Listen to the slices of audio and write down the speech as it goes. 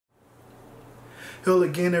Hello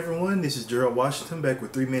again everyone, this is Gerald Washington back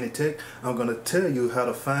with 3 Minute Tech. I'm going to tell you how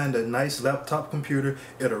to find a nice laptop computer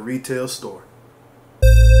at a retail store.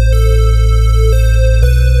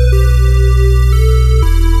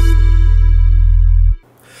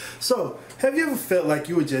 So, have you ever felt like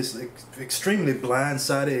you were just extremely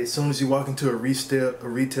blindsided as soon as you walk into a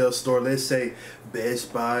retail store, let's say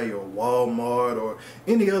Best Buy or Walmart or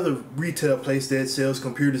any other retail place that sells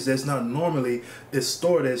computers that's not normally a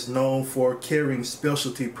store that's known for carrying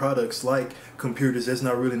specialty products like computers, that's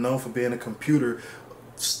not really known for being a computer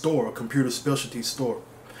store, a computer specialty store?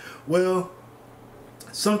 Well,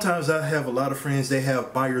 sometimes I have a lot of friends, they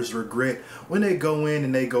have buyer's regret when they go in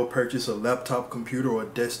and they go purchase a laptop computer or a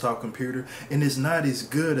desktop computer and it's not as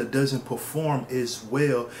good or doesn't perform as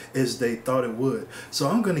well as they thought it would. So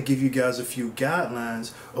I'm going to give you guys a few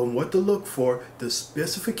guidelines on what to look for, the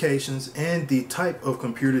specifications and the type of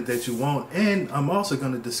computer that you want, and I'm also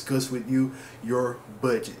going to discuss with you your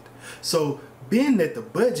budget. So being that the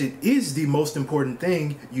budget is the most important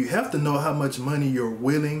thing, you have to know how much money you're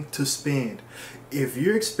willing to spend. If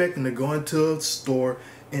you're expecting to go into a store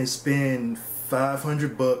and spend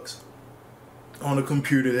 $500 on a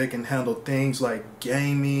computer that can handle things like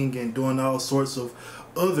gaming and doing all sorts of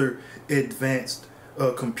other advanced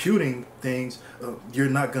computing things, you're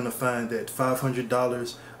not going to find that.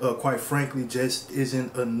 $500 quite frankly just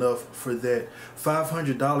isn't enough for that.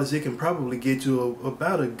 $500, it can probably get you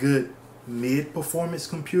about a good mid-performance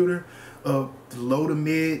computer, low to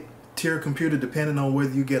mid tier computer, depending on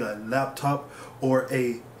whether you get a laptop or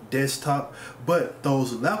a desktop. But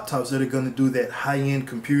those laptops that are going to do that high-end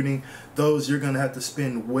computing, those you're going to have to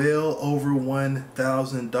spend well over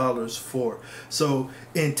 $1,000 for. So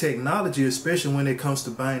in technology, especially when it comes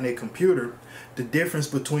to buying a computer, the difference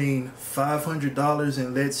between $500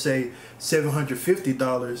 and let's say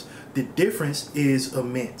 $750, the difference is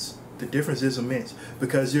immense. The difference is immense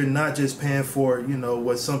because you're not just paying for, you know,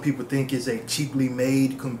 what some people think is a cheaply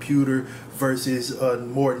made computer versus a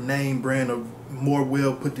more name brand or more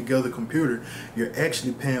well put together computer. You're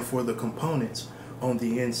actually paying for the components on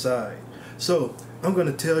the inside. So I'm going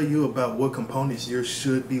to tell you about what components you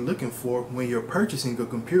should be looking for when you're purchasing a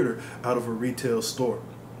computer out of a retail store.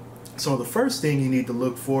 So the first thing you need to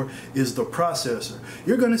look for is the processor.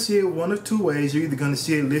 You're going to see it one of two ways. You're either going to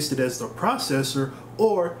see it listed as the processor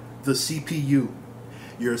or the CPU.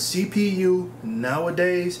 Your CPU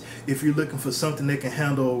nowadays, if you're looking for something that can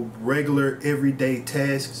handle regular everyday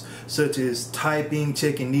tasks such as typing,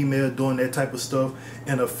 checking email, doing that type of stuff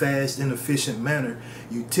in a fast and efficient manner,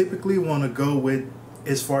 you typically want to go with,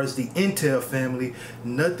 as far as the Intel family,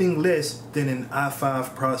 nothing less than an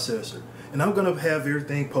i5 processor. And I'm going to have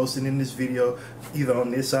everything posted in this video, either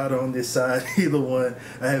on this side or on this side, either one.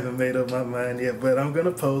 I haven't made up my mind yet, but I'm going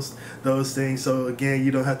to post those things. So again,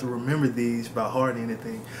 you don't have to remember these by heart or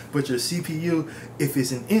anything. But your CPU, if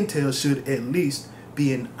it's an Intel, should at least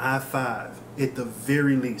be an i5 at the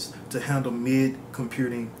very least to handle mid-tier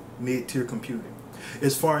computing.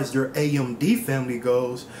 As far as your AMD family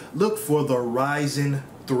goes, look for the Ryzen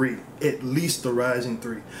 3, at least the Ryzen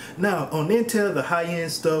 3. Now on Intel, the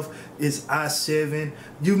high-end stuff is i7.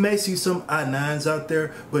 You may see some i9s out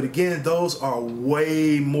there, but again, those are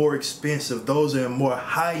way more expensive. Those are more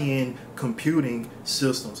high-end computing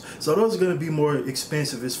systems, so those are going to be more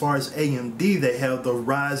expensive. As far as AMD, they have the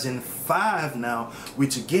Ryzen 5 now,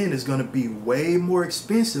 which again is going to be way more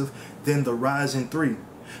expensive than the Ryzen 3.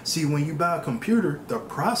 See, when you buy a computer, the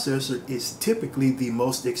processor is typically the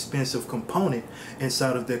most expensive component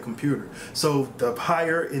inside of that computer. So the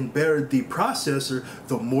higher and better the processor,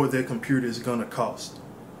 the more that computer is going to cost.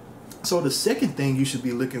 So the second thing you should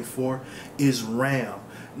be looking for is RAM.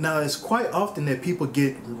 Now, it's quite often that people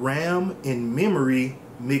get RAM and memory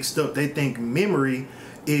mixed up. They think memory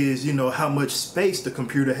is, you know, how much space the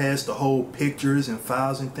computer has to hold pictures and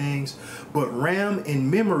files and things. But RAM and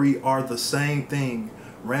memory are the same thing.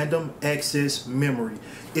 Random access memory.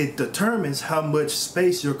 It determines how much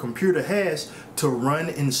space your computer has to run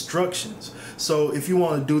instructions. So if you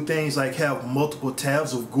want to do things like have multiple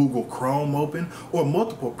tabs of Google Chrome open or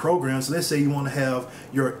multiple programs, let's say you want to have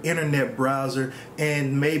your internet browser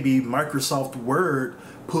and maybe Microsoft Word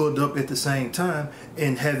pulled up at the same time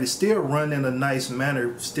and have it still run in a nice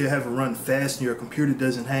manner, still have it run fast and your computer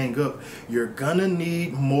doesn't hang up, you're gonna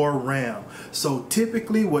need more RAM. So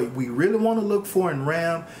typically what we really want to look for in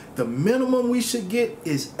RAM, the minimum we should get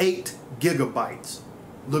is 8 gigabytes.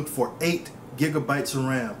 Look for 8 gigabytes of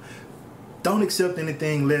RAM. Don't accept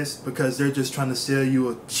anything less because they're just trying to sell you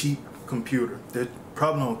a cheap computer. They're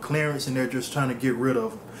probably on clearance and they're just trying to get rid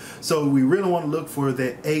of them. So we really want to look for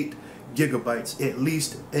that 8 gigabytes, at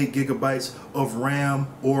least 8 gigabytes of RAM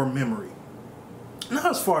or memory. Now,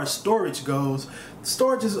 as far as storage goes,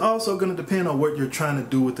 storage is also going to depend on what you're trying to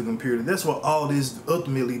do with the computer. That's what all this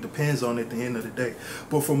ultimately depends on at the end of the day.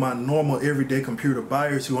 But for my normal everyday computer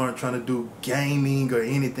buyers who aren't trying to do gaming or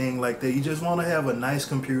anything like that, you just want to have a nice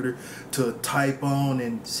computer to type on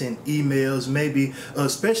and send emails, maybe,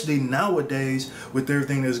 especially nowadays with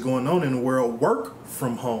everything that's going on in the world, work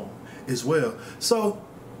from home as well. So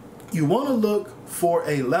you want to look for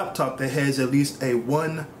a laptop that has at least a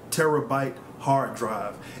 1 terabyte hard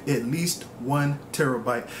drive, at least 1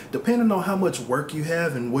 terabyte. Depending on how much work you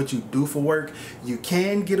have and what you do for work, you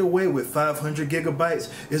can get away with 500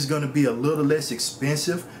 gigabytes. It's going to be a little less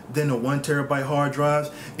expensive than a 1 terabyte hard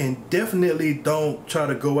drives, and definitely don't try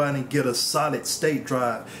to go out and get a solid state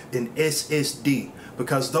drive, an SSD,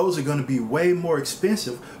 because those are going to be way more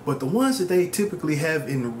expensive. But the ones that they typically have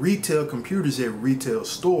in retail computers at retail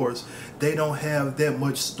stores, they don't have that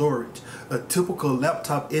much storage. A typical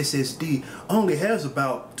laptop SSD only has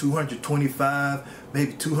about 225,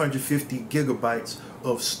 maybe 250 gigabytes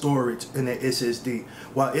of storage in an SSD.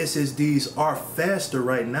 While SSDs are faster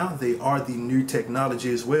right now, they are the new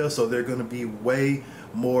technology as well, so they're going to be way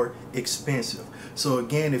more expensive. So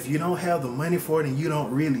again, if you don't have the money for it and you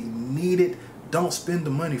don't really need it, don't spend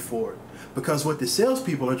the money for it. Because what the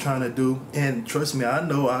salespeople are trying to do, and trust me, I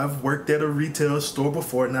know, I've worked at a retail store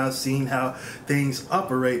before and I've seen how things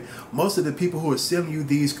operate. Most of the people who are selling you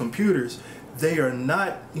these computers, they are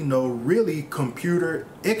not, really computer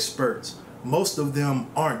experts. Most of them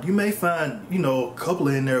aren't. You may find, a couple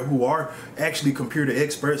in there who are actually computer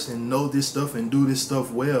experts and know this stuff and do this stuff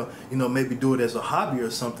well, maybe do it as a hobby or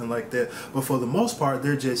something like that. But for the most part,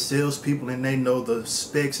 they're just salespeople, and they know the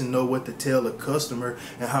specs and know what to tell the customer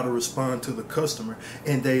and how to respond to the customer.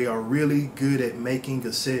 And they are really good at making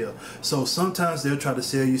a sale. So sometimes they'll try to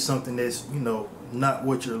sell you something that's, not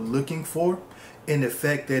what you're looking for. And the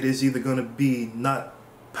fact that it's either going to be not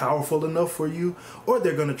powerful enough for you, or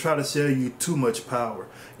they're going to try to sell you too much power.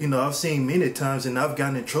 I've seen many times, and I've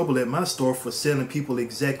gotten in trouble at my store for selling people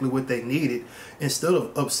exactly what they needed instead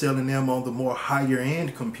of upselling them on the more higher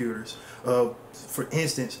end computers. For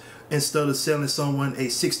instance, instead of selling someone a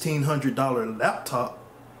 $1,600 laptop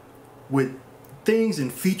with things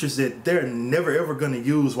and features that they're never ever going to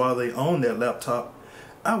use while they own that laptop,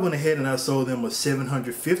 I went ahead and I sold them a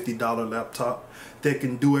 $750 laptop that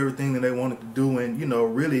can do everything that they wanted to do, and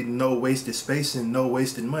really no wasted space and no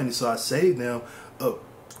wasted money. So I saved them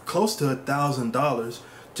close to $1,000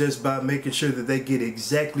 just by making sure that they get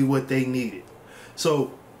exactly what they needed.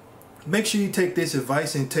 So make sure you take this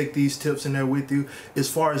advice and take these tips in there with you. As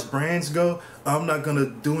far as brands go, I'm not going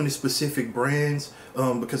to do any specific brands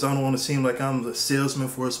because I don't want to seem like I'm the salesman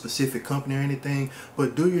for a specific company or anything,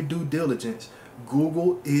 but do your due diligence.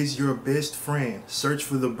 Google is your best friend. Search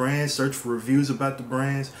for the brands, search for reviews about the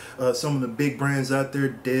brands. Some of the big brands out there,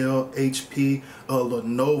 Dell, HP,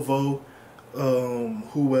 Lenovo,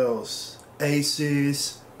 who else?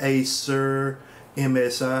 Asus, Acer,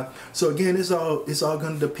 MSI. So again, it's all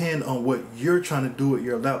going to depend on what you're trying to do with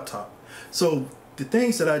your laptop. So the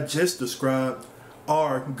things that I just described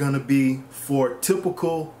are going to be for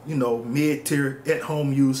typical, mid-tier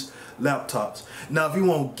at-home use laptops. Now, if you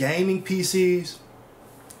want gaming PCs,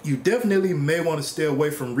 you definitely may want to stay away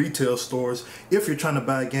from retail stores. If you're trying to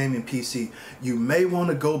buy a gaming PC, you may want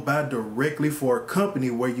to go buy directly for a company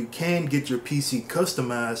where you can get your PC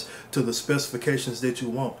customized to the specifications that you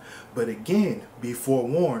want. But again, be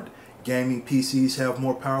forewarned, gaming PCs have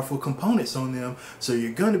more powerful components on them, so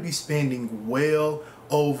you're going to be spending well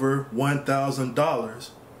over $1,000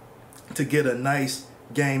 to get a nice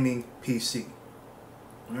gaming PC.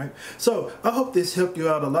 Alright, so I hope this helped you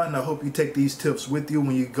out a lot, and I hope you take these tips with you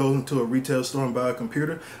when you go into a retail store and buy a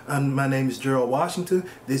computer. My name is Gerald Washington.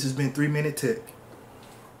 This has been 3 Minute Tech.